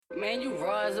Man, you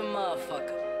raw as a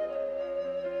motherfucker.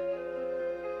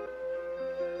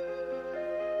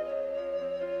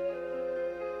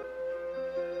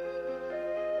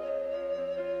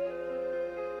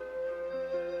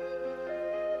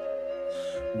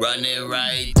 Run it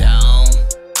right down.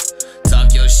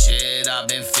 Talk your shit, I've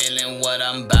been feeling what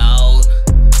I'm bout.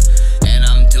 And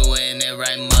I'm doing it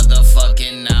right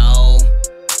motherfucking now.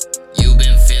 You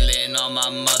been feeling all my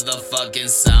motherfucking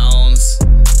sounds.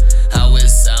 How it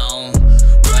sound?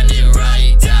 Run it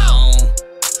right down.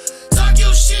 Talk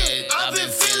your shit, I've been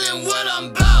feeling what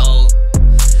I'm bout.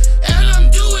 And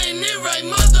I'm doing it right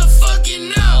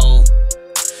motherfucking now.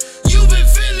 You been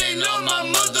feeling all my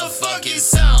motherfucking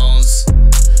sounds.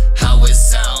 How it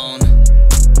sound?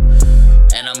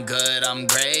 And I'm good, I'm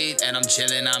great, and I'm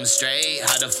chillin', I'm straight.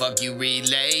 How the fuck you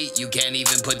relate? You can't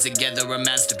even put together a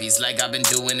masterpiece like I've been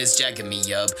doing is jacking me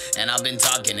up. And I've been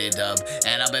talking it up,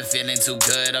 and I've been feeling too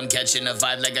good. I'm catching a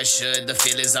vibe like I should. The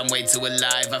feel is I'm way too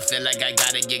alive. I feel like I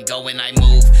gotta get going, I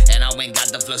move. And I went got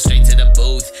the flow straight to the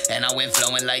booth. And I went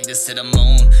flowing like this to the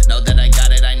moon. Know that I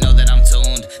got it, I know that I'm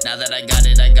tuned. Now that I got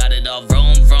it all.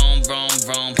 Vroom, vroom, vroom,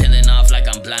 vroom. Peeling off like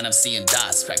I'm blind, I'm seeing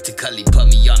dots. Practically put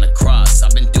me on a cross.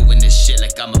 I've been doing this shit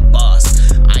like I'm a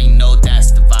boss. I know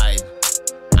that's the vibe.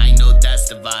 I know that's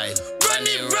the vibe. Run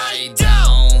it right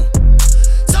down.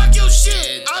 Talk your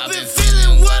shit. I've been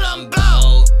feeling what I'm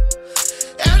bout.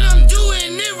 And I'm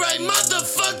doing it right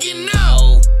motherfucking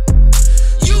now.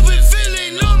 You been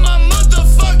feeling all my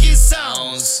motherfucking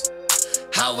sounds.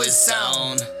 How it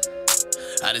sound?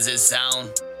 How does it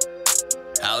sound?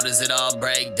 How does it all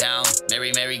break down?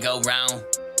 Merry, merry go round.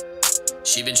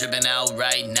 She been tripping out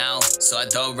right now, so I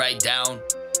throw right down.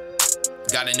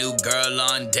 Got a new girl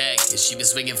on deck, and she been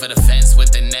swinging for the fence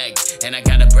with the neck. And I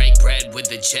gotta break bread with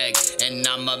the check. And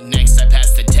I'm up next, I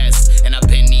passed the test. And I've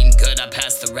been eating good, I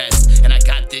passed the rest. And I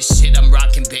got this shit, I'm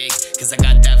rocking big. Cause I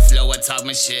got that flow, I talk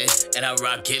my shit. And I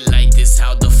rock it like this,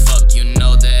 how the fuck you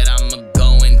know that I'ma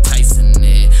go enticing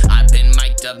it? I've been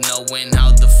mic'd up knowing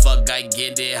how the fuck I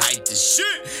get it, hype the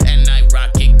shit. And I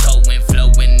rock it, going,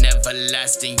 flowing,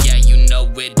 everlasting. Yeah, you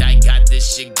know it, I got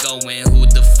this shit going. Who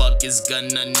the fuck is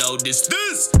gonna notice this?